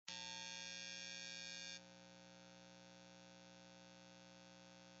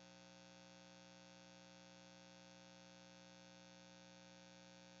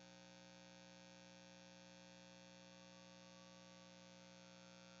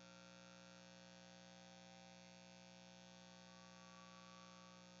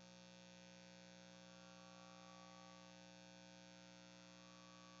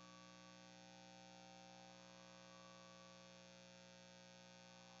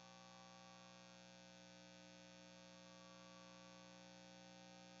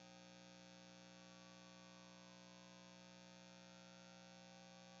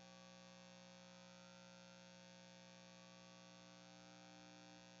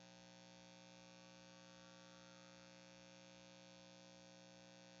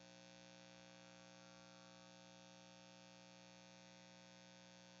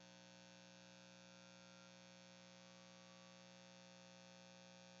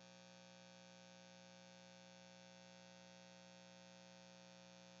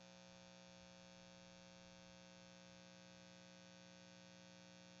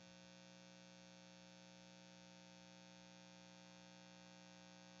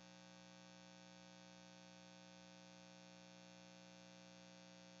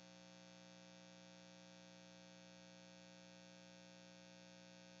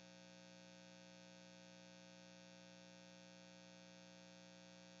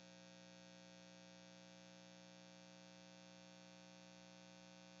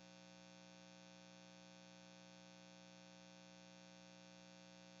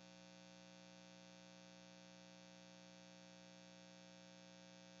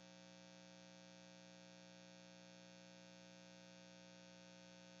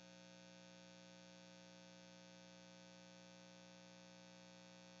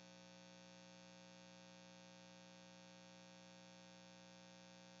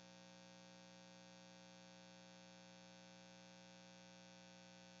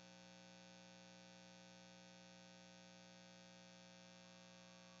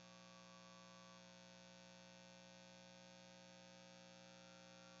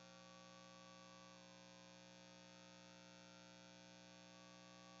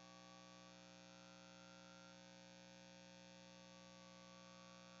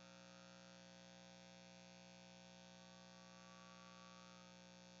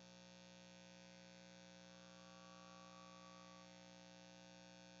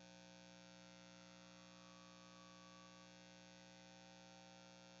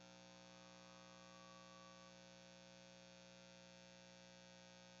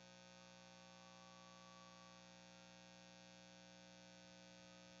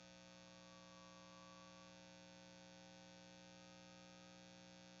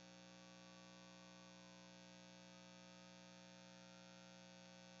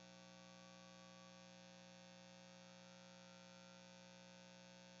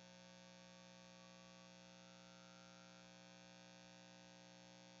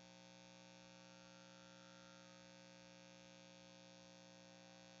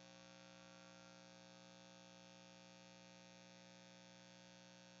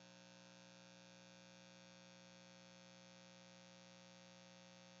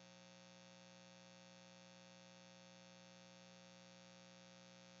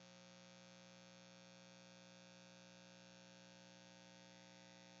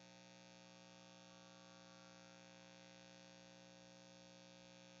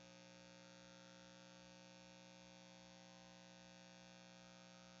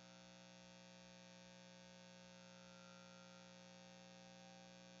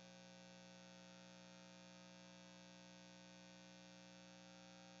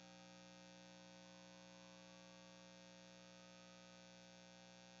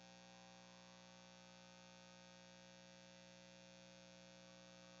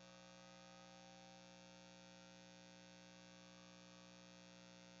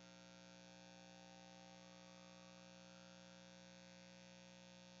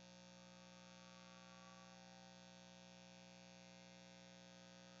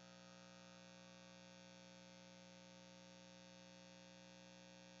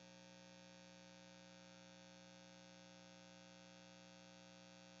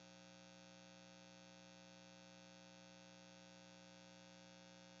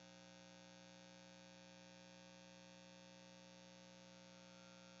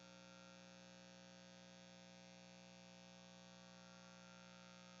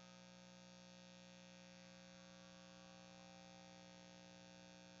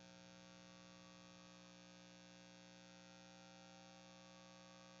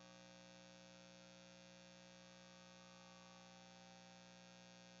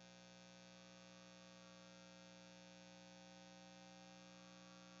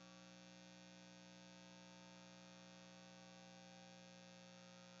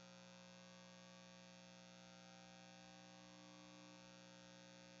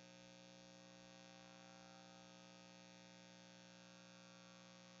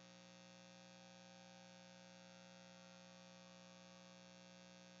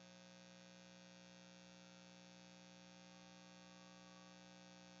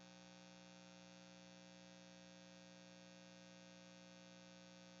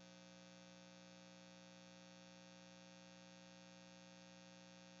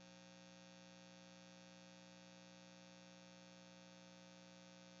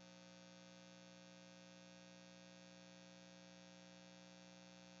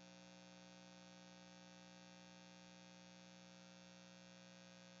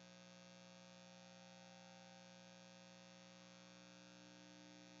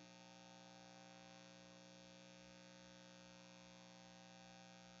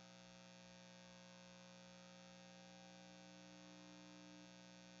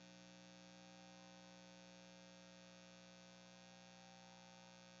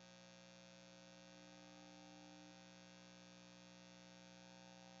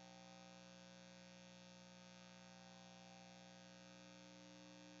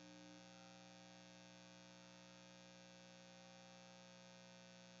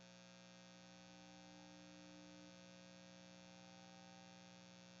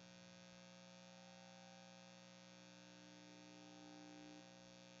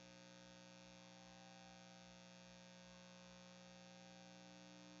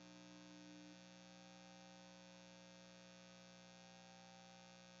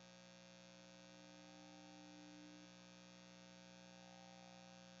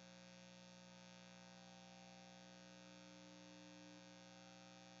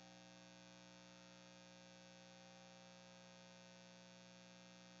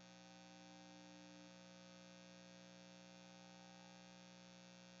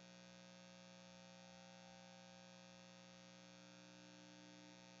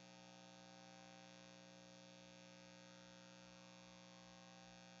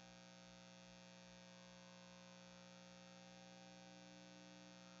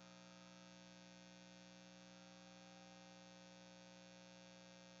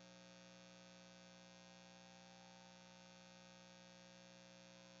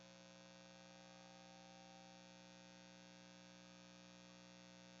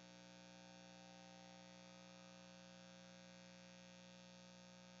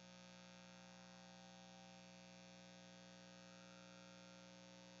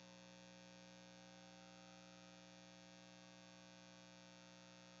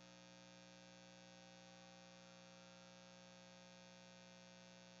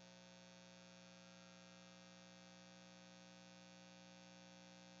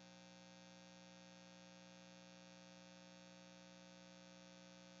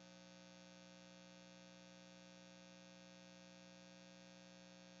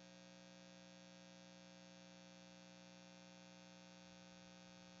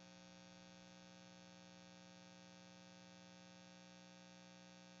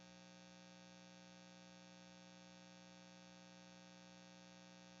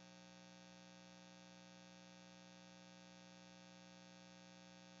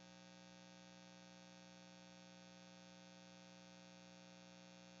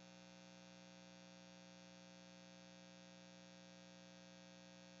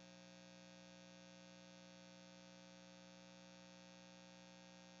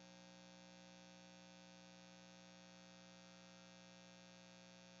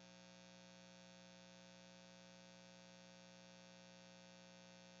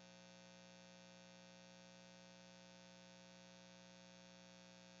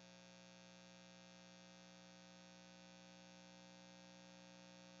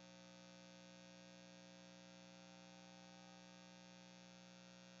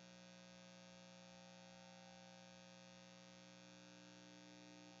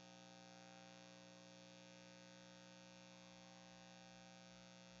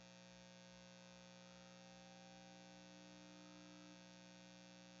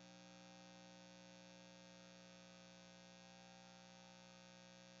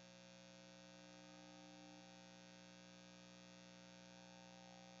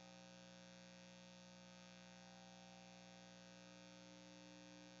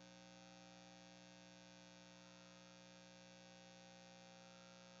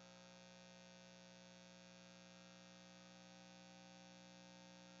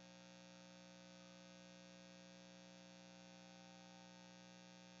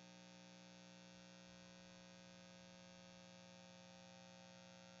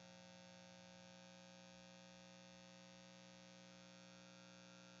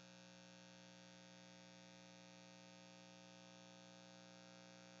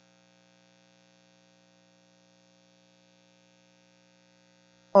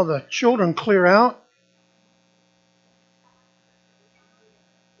All the children clear out.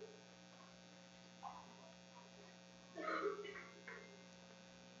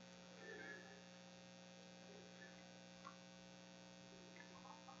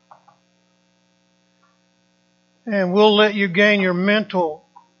 And we'll let you gain your mental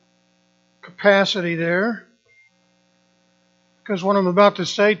capacity there, because what I'm about to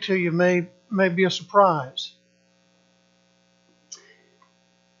say to you may be a surprise.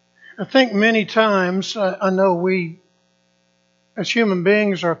 I think many times, I know we as human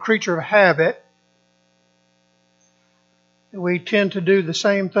beings are a creature of habit. We tend to do the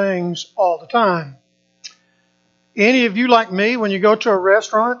same things all the time. Any of you like me, when you go to a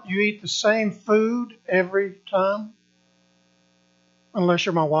restaurant, you eat the same food every time? Unless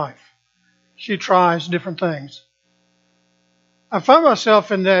you're my wife. She tries different things. I find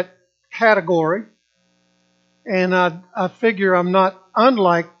myself in that category, and I figure I'm not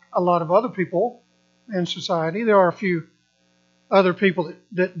unlike a lot of other people in society. There are a few other people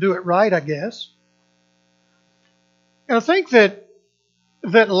that do it right, I guess. And I think that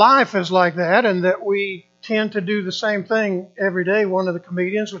life is like that, and that we tend to do the same thing every day. One of the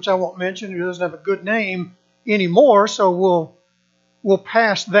comedians, which I won't mention, who doesn't have a good name anymore, so we'll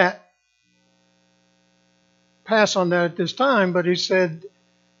pass on that at this time, but he said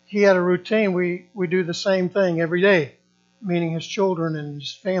he had a routine. We do the same thing every day, meaning his children and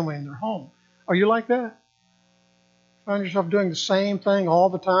his family and their home. Are you like that? Find yourself doing the same thing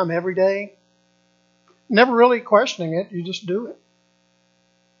all the time, every day? Never really questioning it, you just do it.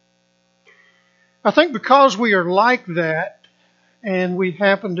 I think because we are like that, and we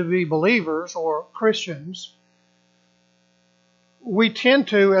happen to be believers or Christians, we tend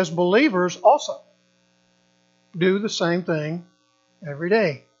to, as believers, also do the same thing every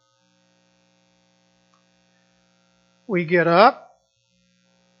day. We get up,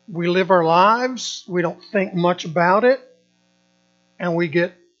 we live our lives, we don't think much about it, and we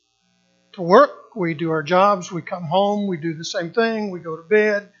get to work, we do our jobs, we come home, we do the same thing, we go to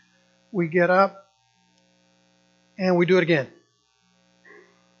bed, we get up, and we do it again.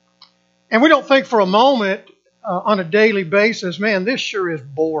 And we don't think for a moment on a daily basis, man, this sure is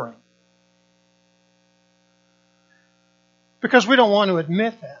boring. Because we don't want to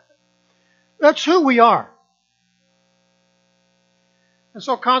admit that. That's who we are. And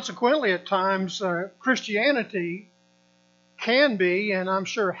so consequently at times, Christianity can be, and I'm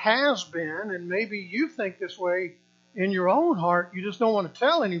sure has been, and maybe you think this way in your own heart, you just don't want to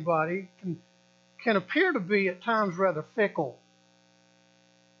tell anybody, can appear to be at times rather fickle.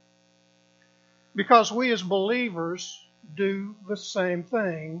 Because we as believers do the same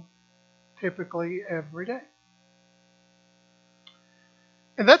thing typically every day.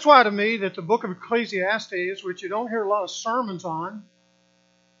 And that's why to me that the book of Ecclesiastes, which you don't hear a lot of sermons on,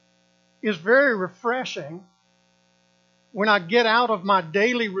 is very refreshing when I get out of my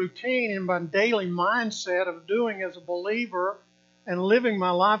daily routine and my daily mindset of doing as a believer and living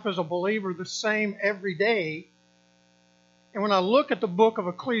my life as a believer the same every day. And when I look at the book of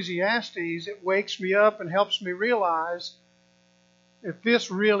Ecclesiastes, it wakes me up and helps me realize if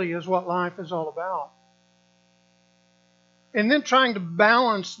this really is what life is all about. And then trying to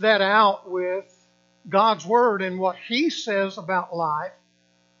balance that out with God's Word and what He says about life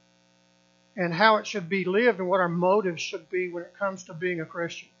and how it should be lived and what our motives should be when it comes to being a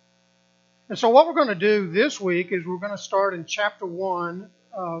Christian. And so what we're going to do this week is we're going to start in chapter 1,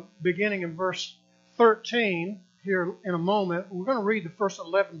 beginning in verse 13 here in a moment. We're going to read the first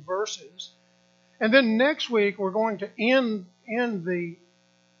 11 verses. And then next week we're going to end the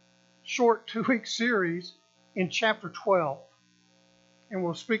short 2-week series in chapter 12. And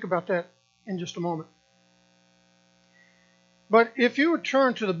we'll speak about that in just a moment. But if you would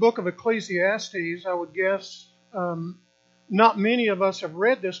turn to the book of Ecclesiastes, I would guess not many of us have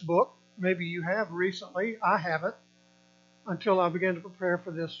read this book. Maybe you have recently. I haven't until I began to prepare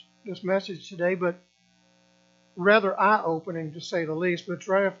for this message today, but rather eye-opening to say the least. But it's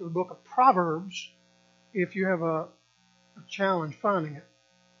right after the book of Proverbs if you have a challenge finding it.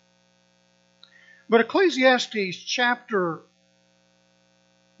 But Ecclesiastes chapter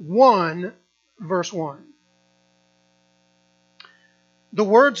 1, verse 1. The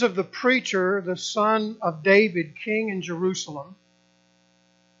words of the preacher, the son of David, king in Jerusalem.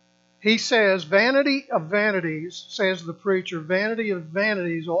 He says, vanity of vanities, says the preacher, vanity of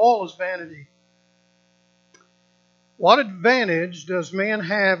vanities, all is vanity. What advantage does man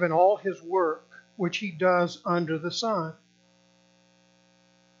have in all his work which he does under the sun?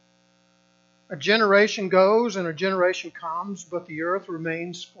 A generation goes and a generation comes, but the earth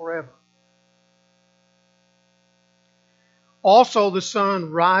remains forever. Also the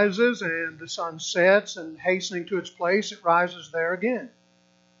sun rises and the sun sets, and hastening to its place, it rises there again.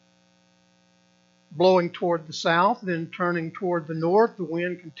 Blowing toward the south, then turning toward the north, the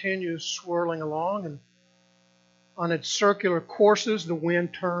wind continues swirling along, and on its circular courses, the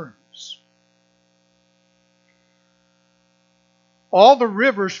wind turns. All the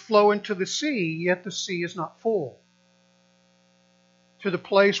rivers flow into the sea, yet the sea is not full. To the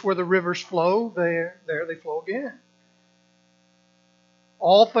place where the rivers flow, there they flow again.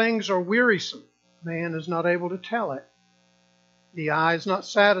 All things are wearisome. Man is not able to tell it. The eye is not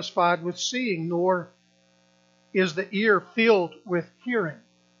satisfied with seeing, nor is the ear filled with hearing.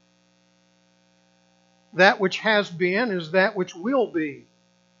 That which has been is that which will be,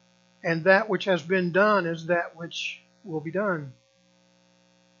 and that which has been done is that which will be done.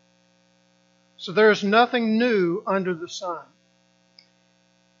 So there is nothing new under the sun.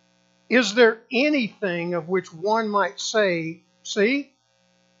 Is there anything of which one might say, see,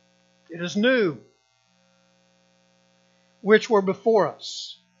 it is new, which were before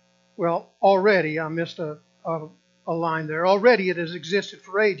us? Well, already, I missed a line there. Already it has existed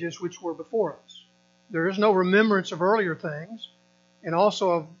for ages, which were before us. There is no remembrance of earlier things, and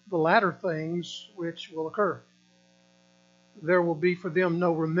also of the latter things which will occur. There will be for them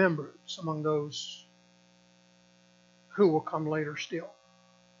no remembrance among those who will come later still.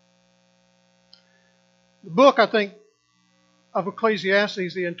 The book, I think, of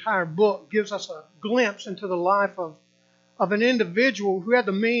Ecclesiastes, the entire book, gives us a glimpse into the life of an individual who had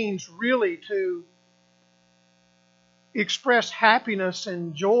the means really to express happiness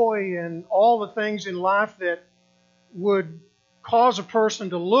and joy and all the things in life that would cause a person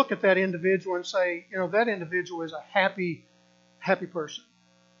to look at that individual and say, you know, that individual is a happy person.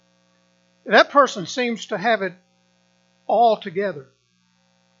 That person seems to have it all together.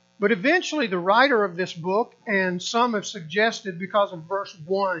 But eventually the writer of this book, and some have suggested because of verse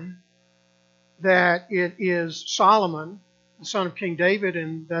 1 that it is Solomon, the son of King David,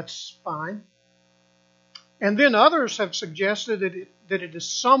 and that's fine. And then others have suggested that it is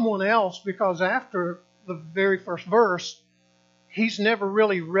someone else because after the very first verse, he's never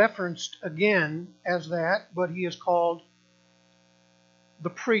really referenced again as that, but he is called the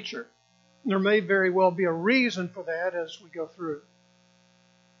preacher. There may very well be a reason for that as we go through.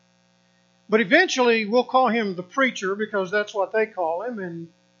 But eventually we'll call him the preacher because that's what they call him. And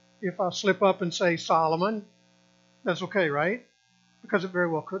if I slip up and say Solomon, that's okay, right? Because it very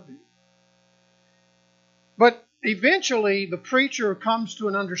well could be. But eventually the preacher comes to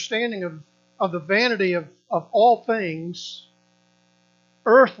an understanding of the vanity of all things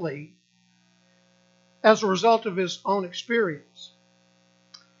earthly as a result of his own experience.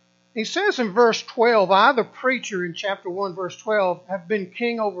 He says in verse 12, I, the preacher, in chapter 1, verse 12, have been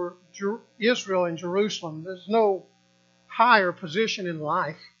king over Israel and Jerusalem. There's no higher position in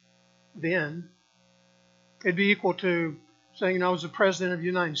life then. It'd be equal to saying I was the president of the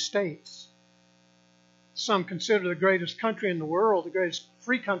United States. Some consider the greatest country in the world, the greatest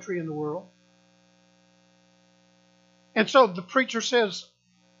free country in the world. And so the preacher says,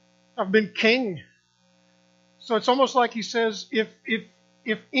 I've been king. So it's almost like he says,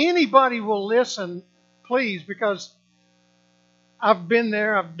 if anybody will listen, please, because I've been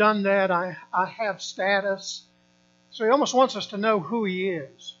there, I've done that, I have status. So he almost wants us to know who he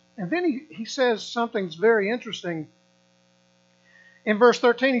is. And then he says something very interesting. In verse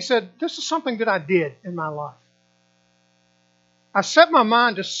 13, he said, this is something that I did in my life. I set my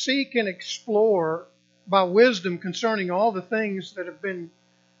mind to seek and explore by wisdom concerning all the things that have been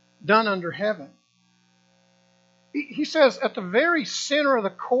done under heaven. He says, at the very center of the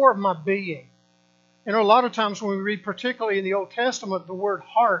core of my being, you know, a lot of times when we read, particularly in the Old Testament, the word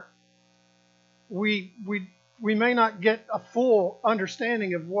heart, we may not get a full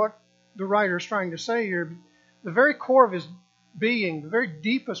understanding of what the writer is trying to say here. The very core of his being, the very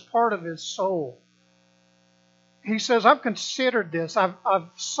deepest part of his soul. He says, I've considered this. I've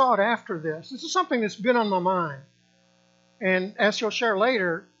sought after this. This is something that's been on my mind. And as he'll share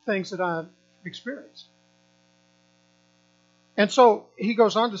later, things that I've experienced. And so he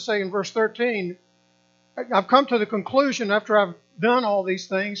goes on to say in verse 13, I've come to the conclusion after I've done all these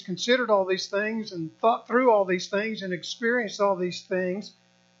things, considered all these things, and thought through all these things, and experienced all these things,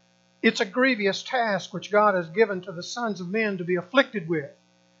 it's a grievous task which God has given to the sons of men to be afflicted with.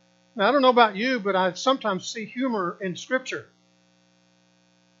 Now, I don't know about you, but I sometimes see humor in Scripture.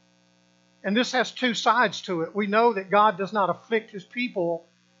 And this has two sides to it. We know that God does not afflict his people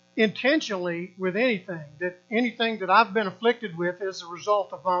intentionally with anything. That anything that I've been afflicted with is a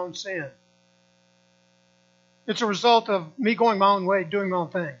result of my own sin. It's a result of me going my own way, doing my own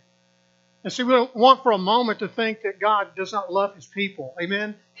thing. And see, we don't want for a moment to think that God does not love His people.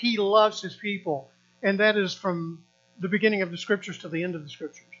 Amen? He loves His people. And that is from the beginning of the Scriptures to the end of the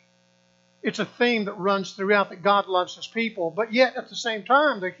Scriptures. It's a theme that runs throughout that God loves His people. But yet, at the same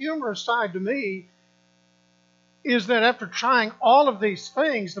time, the humorous side to me is that after trying all of these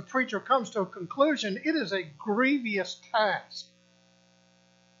things, the preacher comes to a conclusion. It is a grievous task.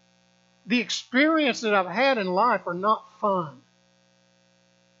 The experiences that I've had in life are not fun.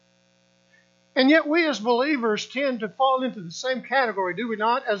 And yet we as believers tend to fall into the same category, do we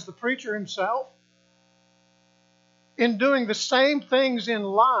not, as the preacher himself? In doing the same things in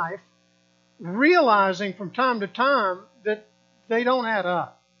life, realizing from time to time that they don't add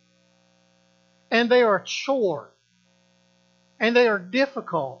up. And they are a chore. And they are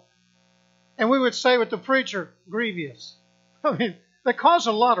difficult. And we would say with the preacher, grievous. I mean, they cause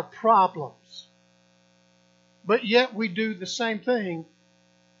a lot of problems. But yet we do the same thing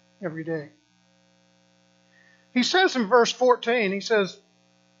every day. He says in verse 14, he says,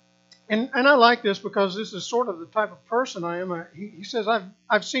 and I like this because this is sort of the type of person I am. He says,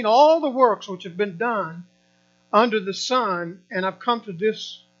 I've seen all the works which have been done under the sun, and I've come to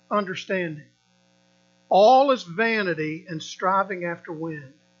this understanding. All is vanity and striving after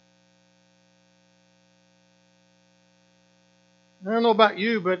wind. I don't know about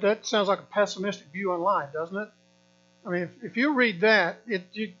you, but that sounds like a pessimistic view on life, doesn't it? I mean, if you read that,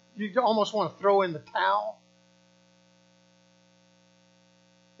 you almost want to throw in the towel.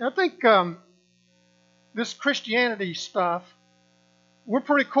 I think this Christianity stuff we're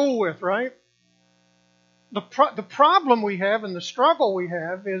pretty cool with, right? The problem we have and the struggle we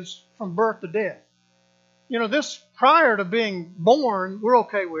have is from birth to death. You know, this prior to being born, we're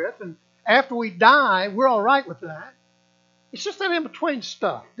okay with, and after we die, we're all right with that. It's just that in-between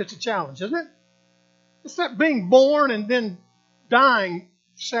stuff that's a challenge, isn't it? It's that being born and then dying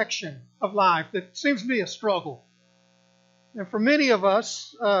section of life that seems to be a struggle. And for many of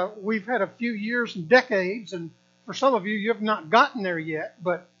us, we've had a few years and decades, and for some of you, you have not gotten there yet,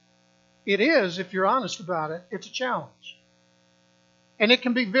 but it is, if you're honest about it, it's a challenge. And it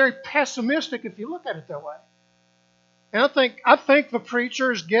can be very pessimistic if you look at it that way. And I think the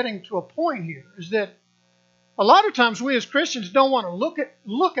preacher is getting to a point here, is that a lot of times we as Christians don't want to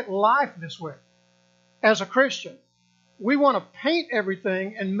look at life this way. As a Christian, we want to paint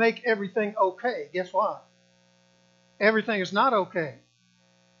everything and make everything okay. Guess what? Everything is not okay.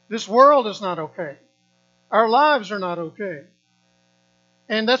 This world is not okay. Our lives are not okay.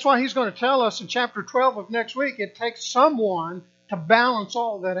 And that's why he's going to tell us in chapter 12 of next week, it takes someone to balance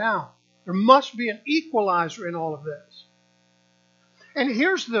all that out. There must be an equalizer in all of this. And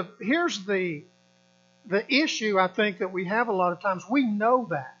here's the issue I think that we have a lot of times. We know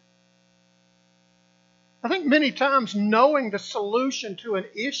that. I think many times knowing the solution to an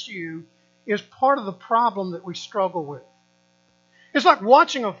issue is part of the problem that we struggle with. It's like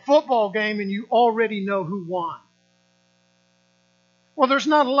watching a football game and you already know who won. Well, there's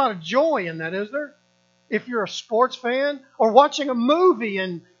not a lot of joy in that, is there? If you're a sports fan, or watching a movie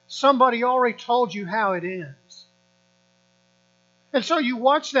and somebody already told you how it ends. And so you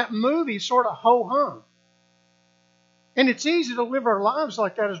watch that movie sort of ho-hum. And it's easy to live our lives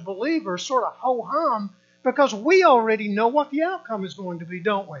like that as believers, sort of ho-hum, because we already know what the outcome is going to be,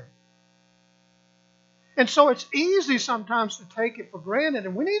 don't we? And so it's easy sometimes to take it for granted.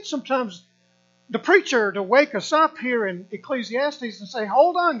 And we need sometimes the preacher to wake us up here in Ecclesiastes and say,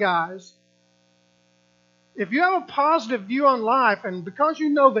 hold on, guys. If you have a positive view on life, and because you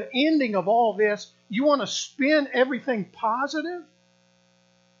know the ending of all this, you want to spin everything positive,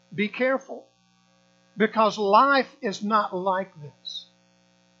 be careful. Because life is not like this.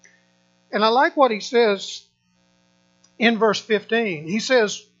 And I like what he says in verse 15. He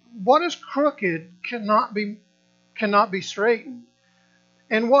says, what is crooked cannot be straightened,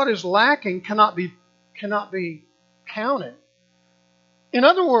 and what is lacking cannot be counted. In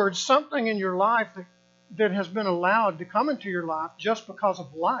other words, something in your life that has been allowed to come into your life just because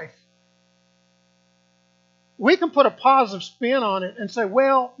of life, we can put a positive spin on it and say,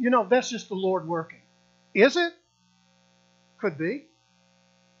 well, you know, that's just the Lord working. Is it? Could be.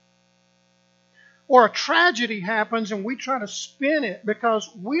 Or a tragedy happens and we try to spin it because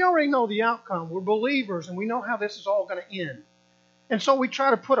we already know the outcome. We're believers and we know how this is all going to end. And so we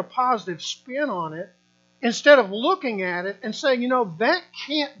try to put a positive spin on it instead of looking at it and saying, you know, that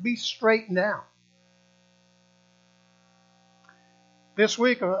can't be straightened out. This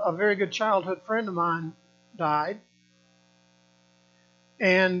week, a very good childhood friend of mine died.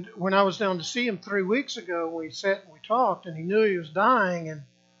 And when I was down to see him 3 weeks ago, we sat and we talked, and he knew he was dying,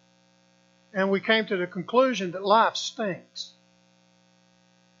 and we came to the conclusion that life stinks.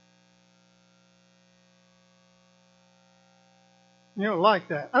 You don't like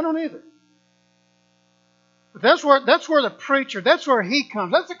that. I don't either. But that's where the preacher, that's where he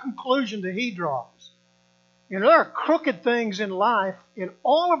comes. That's the conclusion that he draws. You know, there are crooked things in life, in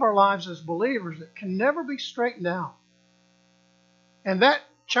all of our lives as believers, that can never be straightened out. And that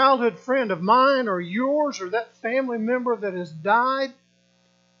childhood friend of mine or yours or that family member that has died,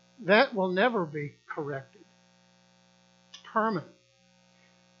 that will never be corrected. It's permanent.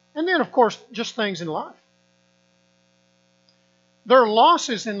 And then, of course, just things in life. There are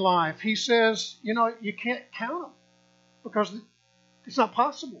losses in life. He says, you know, you can't count them because it's not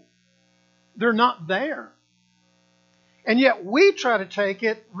possible. They're not there. And yet we try to take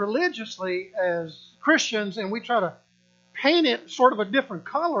it religiously as Christians and we try to paint it sort of a different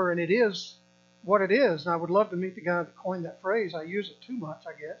color, and it is what it is. And I would love to meet the guy that coined that phrase. I use it too much,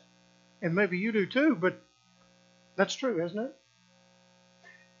 I guess. And maybe you do too, but that's true, isn't it?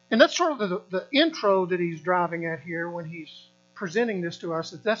 And that's sort of the intro that he's driving at here when he's presenting this to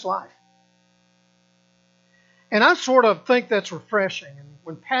us. That's life. And I sort of think that's refreshing. And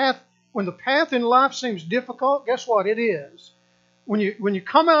when the path in life seems difficult, guess what? It is. When you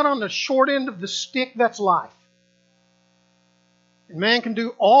come out on the short end of the stick, that's life. And man can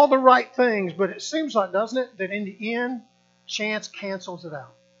do all the right things, but it seems like, doesn't it, that in the end, chance cancels it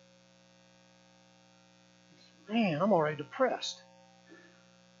out. Man, I'm already depressed.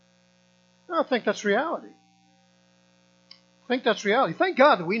 I think that's reality. Thank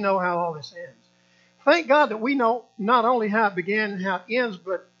God that we know how all this ends. Thank God that we know not only how it began and how it ends,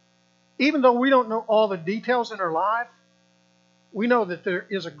 but even though we don't know all the details in our life, we know that there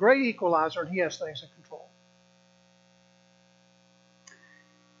is a great equalizer and He has things in control.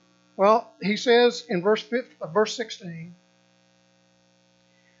 Well, he says in verse 16,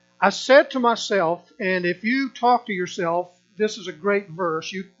 I said to myself, and if you talk to yourself, this is a great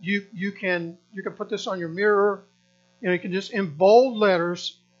verse. You can put this on your mirror. You know, you can just in bold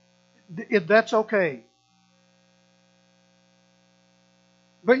letters. That's okay.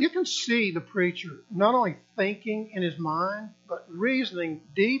 But you can see the preacher not only thinking in his mind, but reasoning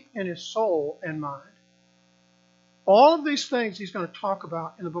deep in his soul and mind. All of these things he's going to talk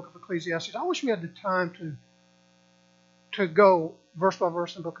about in the book of Ecclesiastes. I wish we had the time to go verse by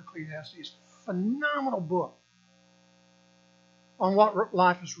verse in the book of Ecclesiastes. Phenomenal book on what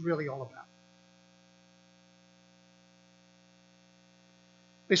life is really all about.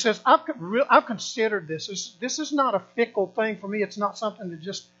 He says, I've considered this. This is not a fickle thing for me. It's not something that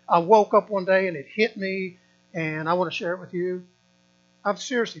just I woke up one day and it hit me and I want to share it with you. I've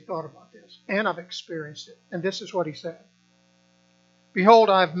seriously thought about this and I've experienced it. And this is what he said. Behold,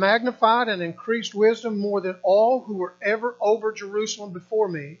 I have magnified and increased wisdom more than all who were ever over Jerusalem before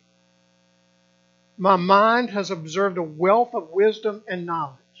me. My mind has observed a wealth of wisdom and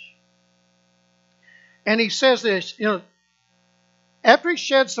knowledge. And he says this, you know, after he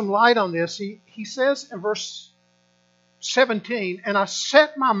sheds some light on this, he says in verse 17, and I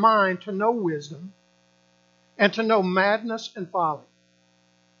set my mind to know wisdom and to know madness and folly.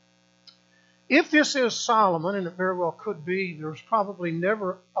 If this is Solomon, and it very well could be, there's probably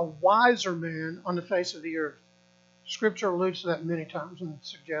never a wiser man on the face of the earth. Scripture alludes to that many times and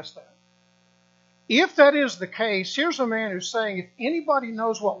suggests that. If that is the case, here's a man who's saying, if anybody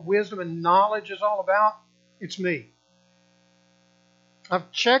knows what wisdom and knowledge is all about, it's me. I've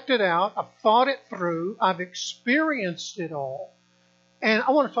checked it out. I've thought it through. I've experienced it all. And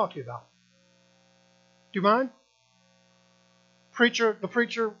I want to talk to you about it. Do you mind? The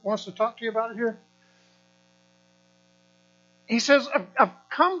preacher wants to talk to you about it here. He says, I've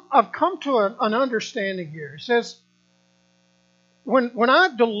come to an understanding here. He says, when I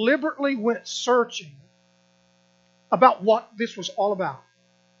deliberately went searching about what this was all about,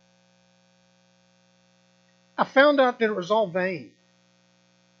 I found out that it was all vain.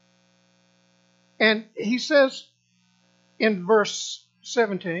 And he says in verse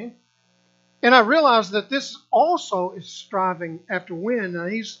 17, and I realize that this also is striving after wind. Now,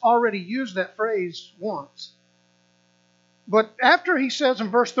 he's already used that phrase once. But after he says in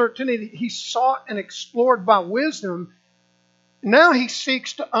verse 13, he sought and explored by wisdom, now he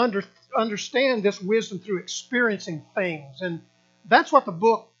seeks to understand this wisdom through experiencing things. And that's what the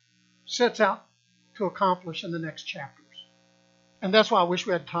book sets out to accomplish in the next chapters. And that's why I wish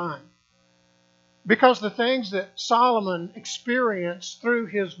we had time. Because the things that Solomon experienced through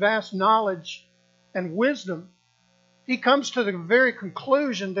his vast knowledge and wisdom, he comes to the very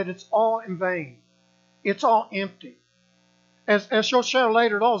conclusion that it's all in vain. It's all empty. As she'll share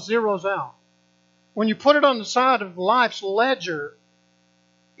later, it all zeroes out. When you put it on the side of life's ledger,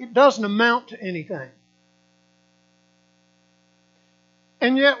 it doesn't amount to anything.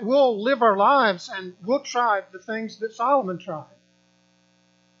 And yet we'll live our lives and we'll try the things that Solomon tried.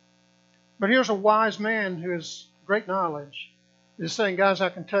 But here's a wise man who has great knowledge. He's saying, guys, I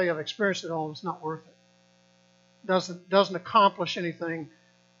can tell you I've experienced it all. It's not worth it. Doesn't accomplish anything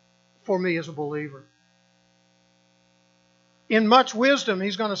for me as a believer. In much wisdom,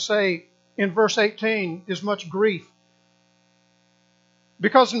 he's going to say in verse 18, is much grief.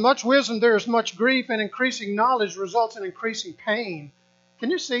 Because in much wisdom there is much grief, and increasing knowledge results in increasing pain.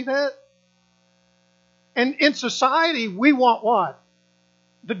 Can you see that? And in society, we want what?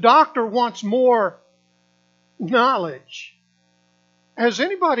 The doctor wants more knowledge. Has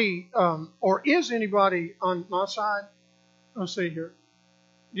anybody, or is anybody on my side? Let's see here.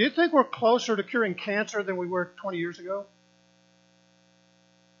 Do you think we're closer to curing cancer than we were 20 years ago?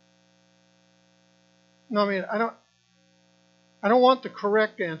 No, I mean, I don't want the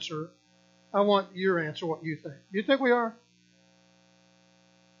correct answer. I want your answer, what you think. Do you think we are?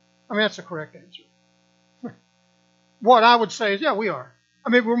 I mean, that's the correct answer. What I would say is, yeah, we are. I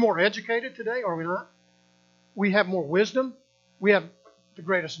mean, we're more educated today, are we not? We have more wisdom. We have the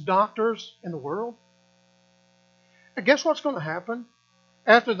greatest doctors in the world. And guess what's going to happen?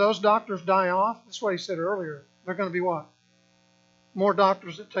 After those doctors die off, that's what he said earlier, they're going to be what? More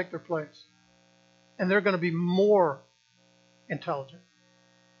doctors that take their place. And they're going to be more intelligent.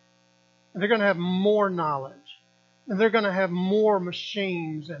 And they're going to have more knowledge. And they're going to have more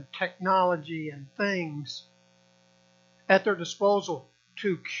machines and technology and things at their disposal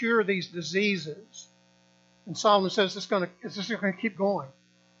to cure these diseases. And Solomon says it's just going to keep going.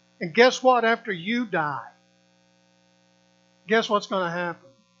 And guess what? After you die, guess what's going to happen?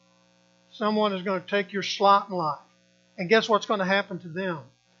 Someone is going to take your slot in life. And guess what's going to happen to them?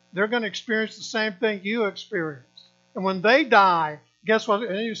 They're going to experience the same thing you experienced. And when they die, guess what?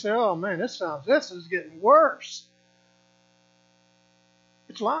 And you say, oh man, this is getting worse.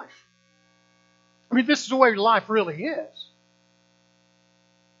 It's life. I mean, this is the way life really is.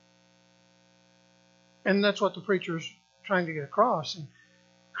 And that's what the preacher's trying to get across. And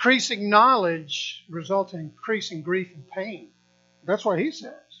increasing knowledge results in increasing grief and pain. That's what he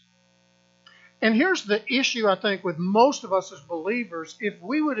says. And here's the issue, I think, with most of us as believers. If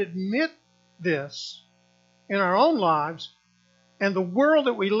we would admit this in our own lives and the world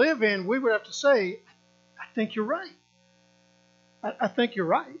that we live in, we would have to say, I think you're right. I think you're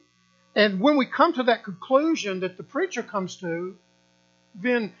right. And when we come to that conclusion that the preacher comes to,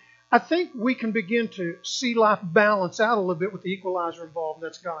 then I think we can begin to see life balance out a little bit with the equalizer involved, and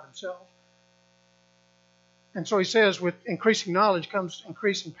that's God himself. And so he says, with increasing knowledge comes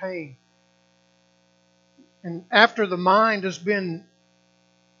increasing pain. And after the mind has been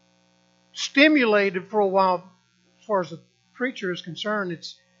stimulated for a while, as far as the preacher is concerned,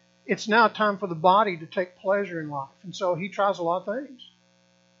 it's now time for the body to take pleasure in life. And so he tries a lot of things.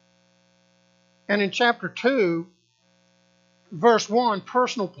 And in chapter 2, verse 1,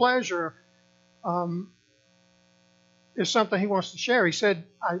 personal pleasure is something he wants to share. He said,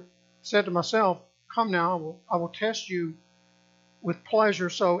 I said to myself, come now, I will test you with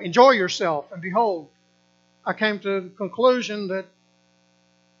pleasure, so enjoy yourself. And behold, I came to the conclusion that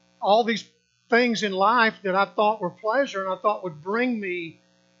all these things in life that I thought were pleasure and I thought would bring me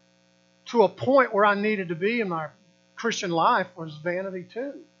to a point where I needed to be in my Christian life was vanity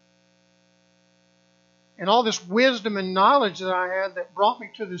too. And all this wisdom and knowledge that I had that brought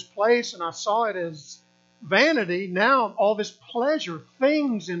me to this place, and I saw it as vanity, now all this pleasure,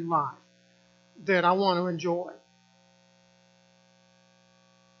 things in life that I want to enjoy,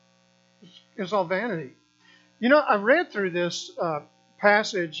 it's all vanity. You know, I read through this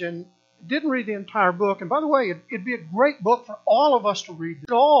passage and didn't read the entire book. And by the way, it'd be a great book for all of us to read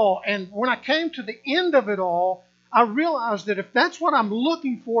it all. And when I came to the end of it all, I realized that if that's what I'm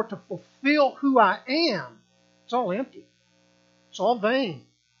looking for to fulfill who I am, it's all empty. It's all vain.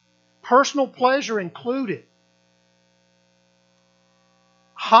 Personal pleasure included.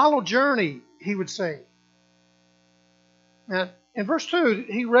 Hollow journey, he would say. Now, in verse 2,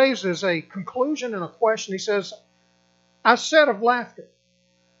 he raises a conclusion and a question. He says, I said of laughter,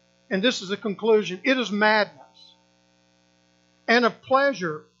 and this is the conclusion, it is madness. And of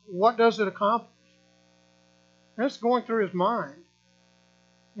pleasure, what does it accomplish? That's going through his mind.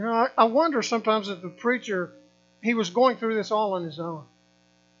 You know, I wonder sometimes if the preacher, he was going through this all on his own.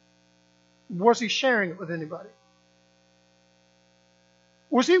 Was he sharing it with anybody?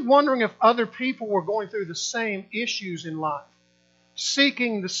 Was he wondering if other people were going through the same issues in life,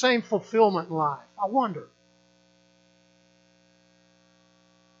 seeking the same fulfillment in life? I wonder.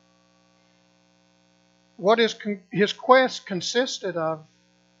 What his quest consisted of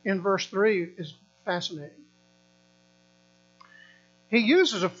in verse 3 is fascinating. He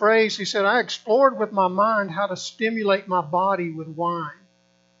uses a phrase, he said, I explored with my mind how to stimulate my body with wine.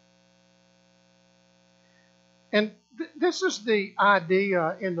 And this is the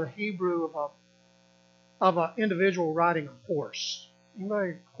idea in the Hebrew of an individual riding a horse.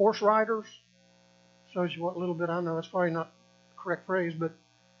 Anybody horse riders? Shows you what little bit I know. That's probably not the correct phrase, but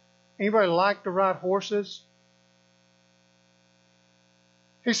anybody like to ride horses?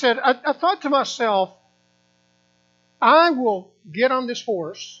 He said, I thought to myself, I will get on this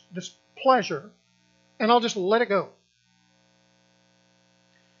horse, this pleasure, and I'll just let it go.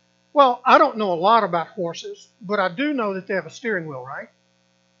 Well, I don't know a lot about horses, but I do know that they have a steering wheel, right?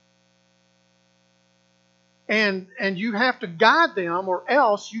 And you have to guide them, or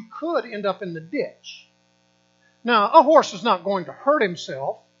else you could end up in the ditch. Now, a horse is not going to hurt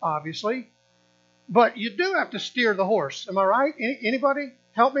himself, obviously, but you do have to steer the horse. Am I right? Anybody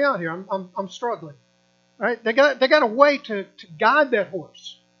help me out here? I'm struggling. Right? They got a way to guide that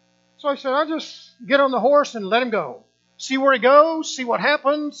horse. So I said, I'll just get on the horse and let him go. See where he goes, see what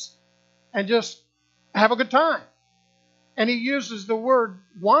happens, and just have a good time. And he uses the word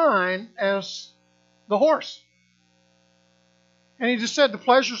wine as the horse. And he just said the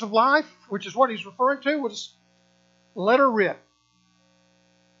pleasures of life, which is what he's referring to, was let her rip.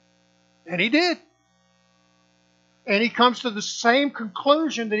 And he did. And he comes to the same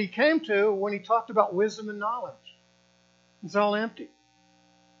conclusion that he came to when he talked about wisdom and knowledge. It's all empty.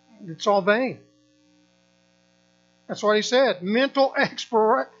 It's all vain. That's what he said. Mental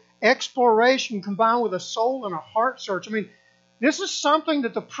exploration combined with a soul and a heart search. I mean, this is something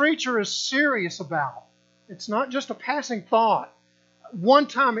that the preacher is serious about. It's not just a passing thought,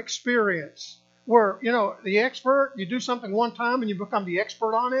 one-time experience where, the expert, you do something one time and you become the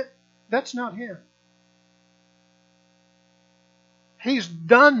expert on it. That's not him. He's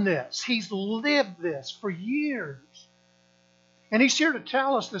done this. He's lived this for years. And he's here to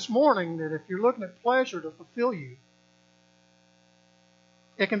tell us this morning that if you're looking at pleasure to fulfill you,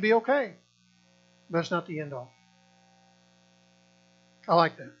 it can be okay. But it's not the end all. I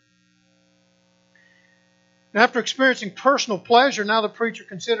like that. And after experiencing personal pleasure, now the preacher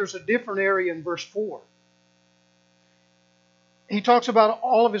considers a different area in verse 4. He talks about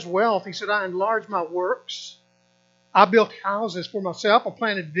all of his wealth. He said, I enlarged my works. I built houses for myself. I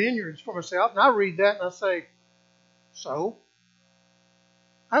planted vineyards for myself. And I read that and I say, so?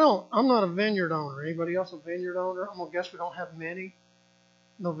 I'm not a vineyard owner. Anybody else a vineyard owner? I'm going to guess we don't have many.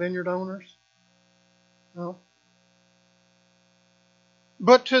 No vineyard owners? No.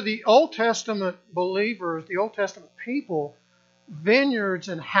 But to the Old Testament believers, the Old Testament people, vineyards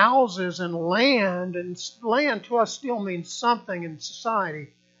and houses and land to us still means something in society.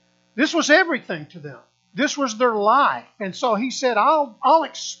 This was everything to them. This was their life. And so he said, I'll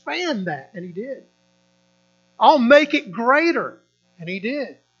expand that. And he did. I'll make it greater. And he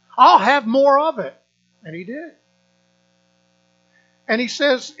did. I'll have more of it. And he did. And he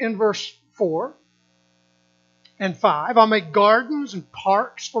says in verse 4 and 5, I'll make gardens and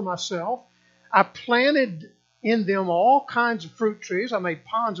parks for myself. I planted in them all kinds of fruit trees. I made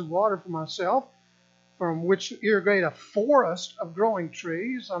ponds of water for myself, from which irrigate a forest of growing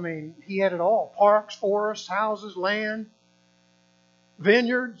trees. I mean, he had it all. Parks, forests, houses, land,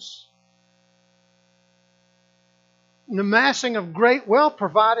 vineyards. And the amassing of great wealth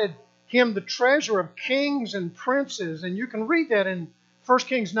provided him the treasure of kings and princes. And you can read that in 1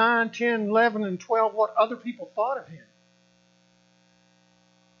 Kings 9, 10, 11, and 12, what other people thought of him.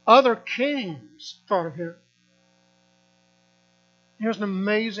 Other kings thought of him. He was an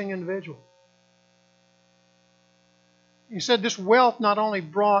amazing individual. He said this wealth not only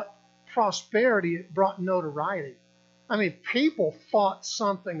brought prosperity, it brought notoriety. I mean, people thought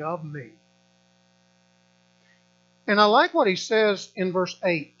something of me. And I like what he says in verse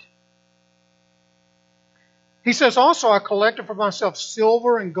 8. He says, also I collected for myself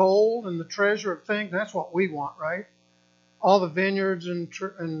silver and gold and the treasure of things. That's what we want, right? All the vineyards and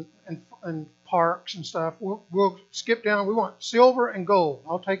parks and stuff. We'll skip down. We want silver and gold.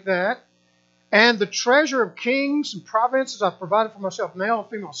 I'll take that. And the treasure of kings and provinces I've provided for myself, male and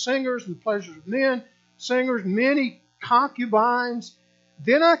female singers, and the pleasures of men, singers, many concubines.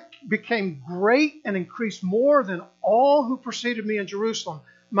 Then I became great and increased more than all who preceded me in Jerusalem.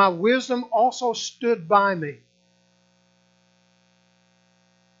 My wisdom also stood by me.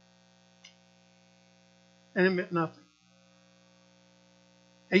 And it meant nothing.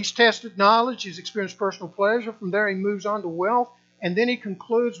 He's tested knowledge. He's experienced personal pleasure. From there he moves on to wealth. And then he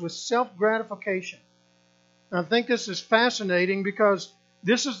concludes with self-gratification. And I think this is fascinating because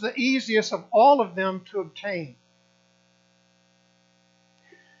this is the easiest of all of them to obtain.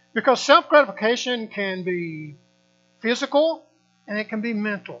 Because self-gratification can be physical and it can be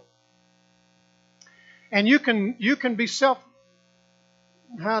mental. And you can be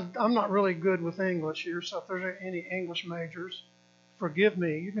I'm not really good with English here, so if there's any English majors, forgive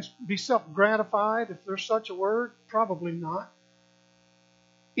me. You can be self-gratified, if there's such a word. Probably not.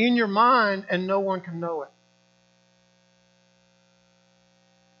 In your mind, and no one can know it.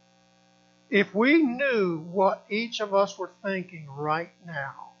 If we knew what each of us were thinking right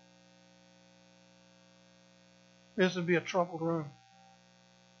now, this would be a troubled room.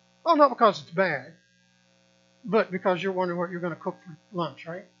 Well, not because it's bad, but because you're wondering what you're going to cook for lunch,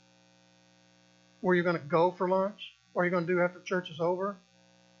 right? Where you're going to go for lunch? What are you going to do after church is over?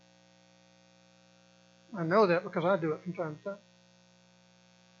 I know that because I do it from time to time.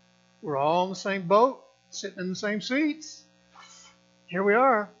 We're all in the same boat, sitting in the same seats. Here we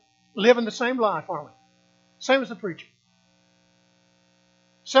are, living the same life, aren't we? Same as the preacher.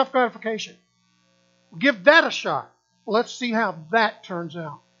 Self-gratification. Give that a shot. Let's see how that turns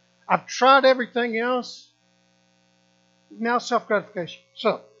out. I've tried everything else. Now self-gratification.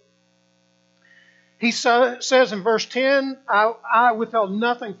 So, he says in verse 10, I withheld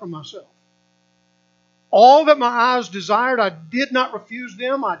nothing from myself. All that my eyes desired, I did not refuse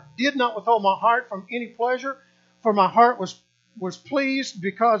them. I did not withhold my heart from any pleasure, for my heart was pleased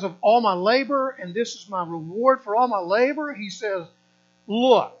because of all my labor, and this is my reward for all my labor. He says,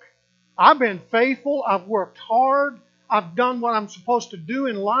 look, I've been faithful. I've worked hard. I've done what I'm supposed to do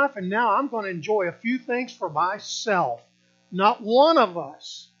in life, and now I'm going to enjoy a few things for myself. Not one of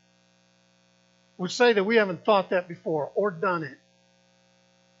us would say that we haven't thought that before or done it.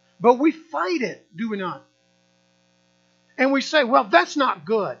 But we fight it, do we not? And we say, well, that's not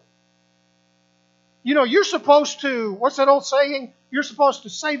good. You know, you're supposed to, what's that old saying? You're supposed to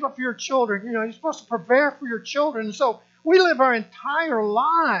save up for your children. You know, you're supposed to prepare for your children. And so we live our entire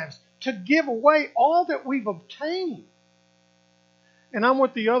lives to give away all that we've obtained. And I'm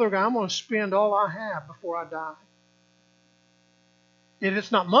with the other guy. I'm going to spend all I have before I die.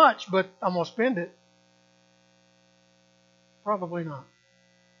 It's not much, but I'm going to spend it. Probably not.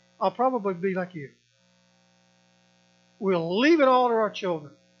 I'll probably be like you. We'll leave it all to our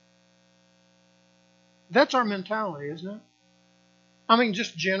children. That's our mentality, isn't it? I mean,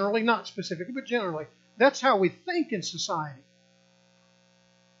 just generally, not specifically, but generally. That's how we think in society.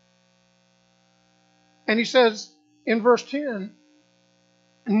 And he says in verse 10,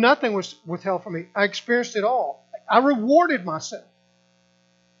 nothing was withheld from me. I experienced it all. I rewarded myself.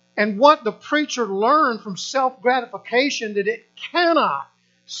 And what the preacher learned from self-gratification, that it cannot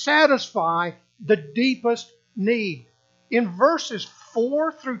satisfy the deepest need. In verses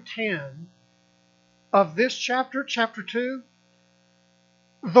 4 through 10 of this chapter, chapter 2,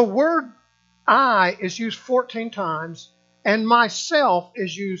 the word I is used 14 times and myself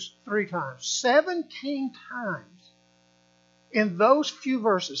is used 3 times. 17 times in those few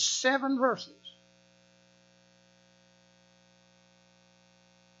verses, 7 verses,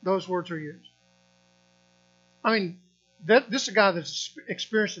 those words are used. I mean, this is a guy that's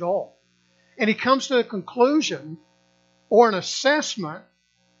experienced it all. And he comes to a conclusion or an assessment.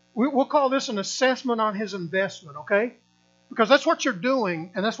 We'll call this an assessment on his investment, okay? Because that's what you're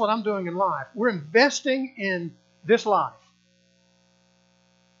doing, and that's what I'm doing in life. We're investing in this life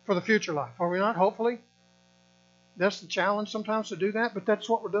for the future life, are we not? Hopefully. That's the challenge sometimes to do that, but that's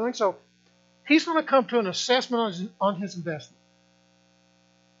what we're doing. So he's going to come to an assessment on his investment.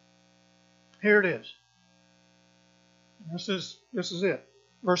 Here it is. This is it.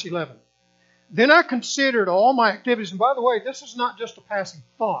 Verse 11. Then I considered all my activities. And by the way, this is not just a passing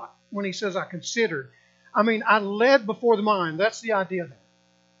thought when he says I considered. I mean, I led before the mind. That's the idea there.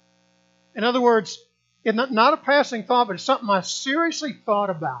 In other words, it's not a passing thought, but it's something I seriously thought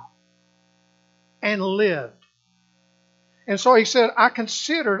about and lived. And so he said, I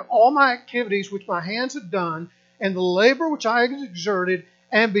considered all my activities which my hands had done and the labor which I had exerted,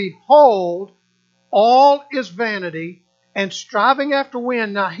 and behold, all is vanity and striving after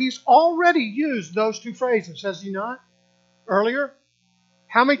wind. Now, he's already used those 2 phrases, has he not? Earlier.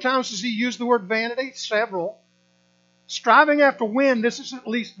 How many times has he used the word vanity? Several. Striving after wind, this is at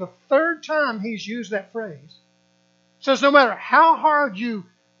least the 3rd time he's used that phrase. It says no matter how hard you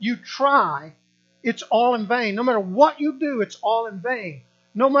try, it's all in vain. No matter what you do, it's all in vain.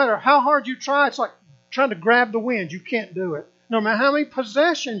 No matter how hard you try, it's like trying to grab the wind. You can't do it. No matter how many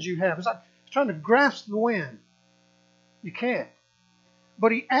possessions you have, it's like trying to grasp the wind. You can't.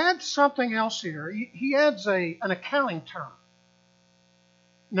 But he adds something else here. He adds an accounting term.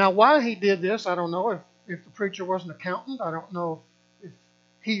 Now, why he did this, I don't know. If the preacher was an accountant, I don't know if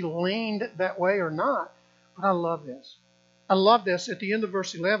he leaned that way or not. But I love this. I love this. At the end of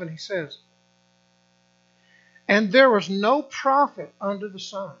verse 11, he says, and there was no profit under the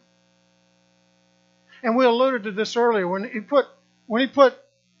sun. And we alluded to this earlier. When When he put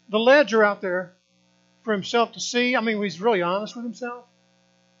the ledger out there for himself to see, I mean, he's really honest with himself.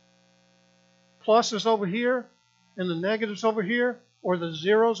 Pluses over here and the negatives over here, or the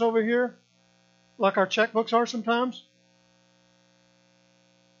zeros over here, like our checkbooks are sometimes.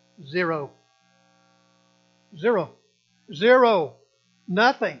 Zero. Zero. Zero.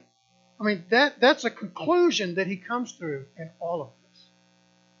 Nothing. I mean, that's a conclusion that he comes through in all of this.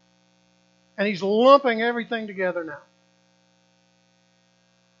 And he's lumping everything together now.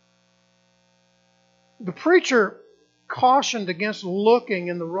 The preacher cautioned against looking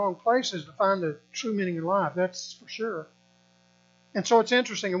in the wrong places to find the true meaning in life. That's for sure. And so it's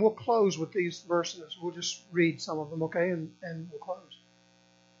interesting, and we'll close with these verses. We'll just read some of them, okay, and we'll close.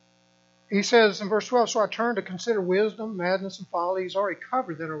 He says in verse 12, so I turned to consider wisdom, madness, and folly. He's already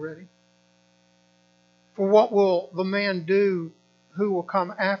covered that already. For what will the man do who will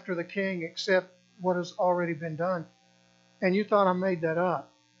come after the king except what has already been done? And you thought I made that up.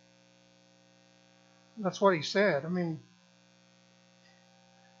 That's what he said. I mean,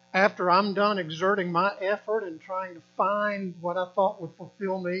 after I'm done exerting my effort and trying to find what I thought would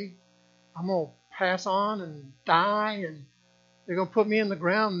fulfill me, I'm going to pass on and die, and they're going to put me in the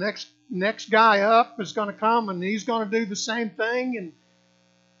ground. Next guy up is going to come, and he's going to do the same thing, and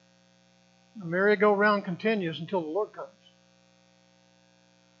the merry-go-round continues until the Lord comes.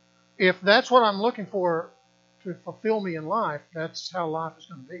 If that's what I'm looking for to fulfill me in life, that's how life is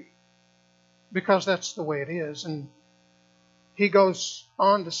going to be. Because that's the way it is. And he goes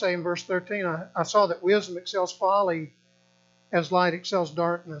on to say in verse 13, I saw that wisdom excels folly as light excels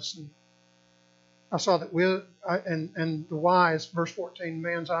darkness. And I saw that and the wise, verse 14,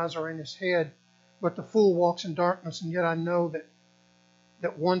 man's eyes are in his head, but the fool walks in darkness. And yet I know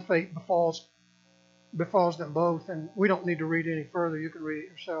that one fate befalls them both. And we don't need to read any further. You can read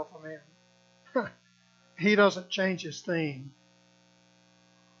it yourself. I mean, he doesn't change his theme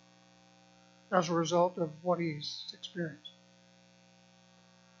as a result of what he's experienced.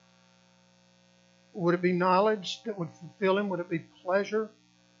 Would it be knowledge that would fulfill him? Would it be pleasure,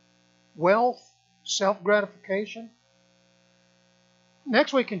 wealth, self-gratification?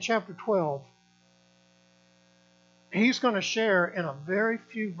 Next week in chapter 12, he's going to share in a very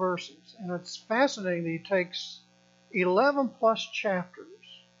few verses. And it's fascinating that he takes 11 plus chapters,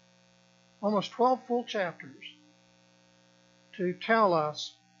 almost 12 full chapters, to tell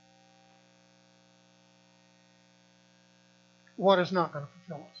us what is not going to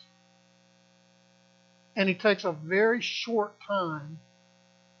fulfill us. And he takes a very short time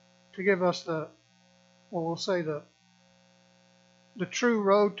to give us the true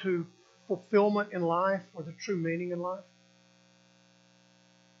road to fulfillment in life, or the true meaning in life.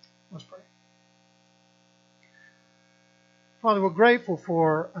 Let's pray. Father, we're grateful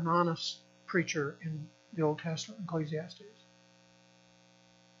for an honest preacher in the Old Testament, Ecclesiastes.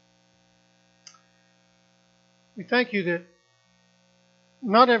 We thank you that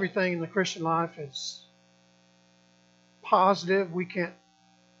not everything in the Christian life is positive. We can't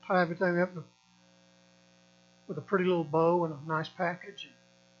tie everything up with a pretty little bow and a nice package and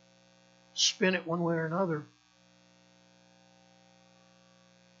spin it one way or another.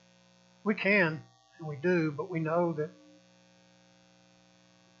 We can, and we do, but we know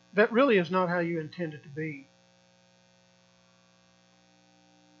that really is not how you intend it to be.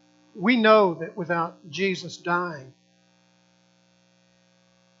 We know that without Jesus dying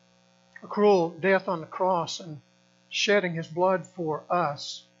a cruel death on the cross and shedding his blood for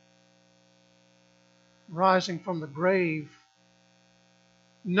us, rising from the grave,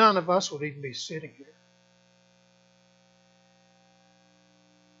 none of us would even be sitting here.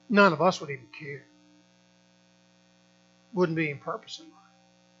 None of us would even care. Wouldn't be any purpose in life.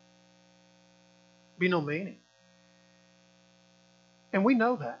 Be no meaning. And we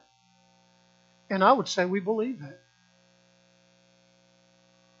know that. And I would say we believe that.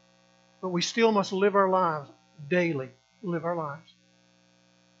 But we still must live our lives daily, live our lives,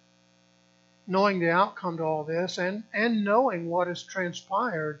 knowing the outcome to all this, and knowing what has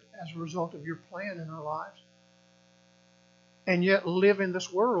transpired as a result of your plan in our lives, and yet live in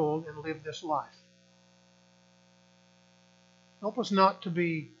this world and live this life. Help us not to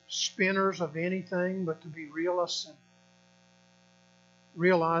be spinners of anything, but to be realists and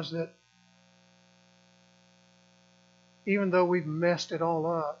realize that even though we've messed it all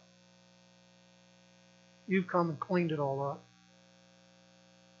up, you've come and cleaned it all up.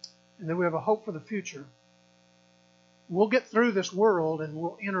 And that we have a hope for the future. We'll get through this world and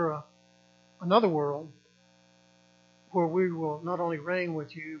we'll enter another world where we will not only reign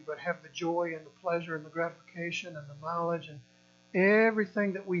with you, but have the joy and the pleasure and the gratification and the knowledge and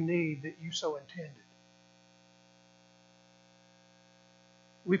everything that we need that you so intended.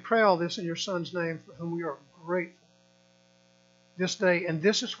 We pray all this in your Son's name, for whom we are grateful this day. And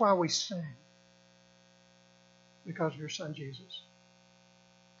this is why we sing, because of your Son, Jesus.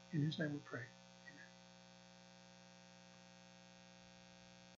 In his name we pray.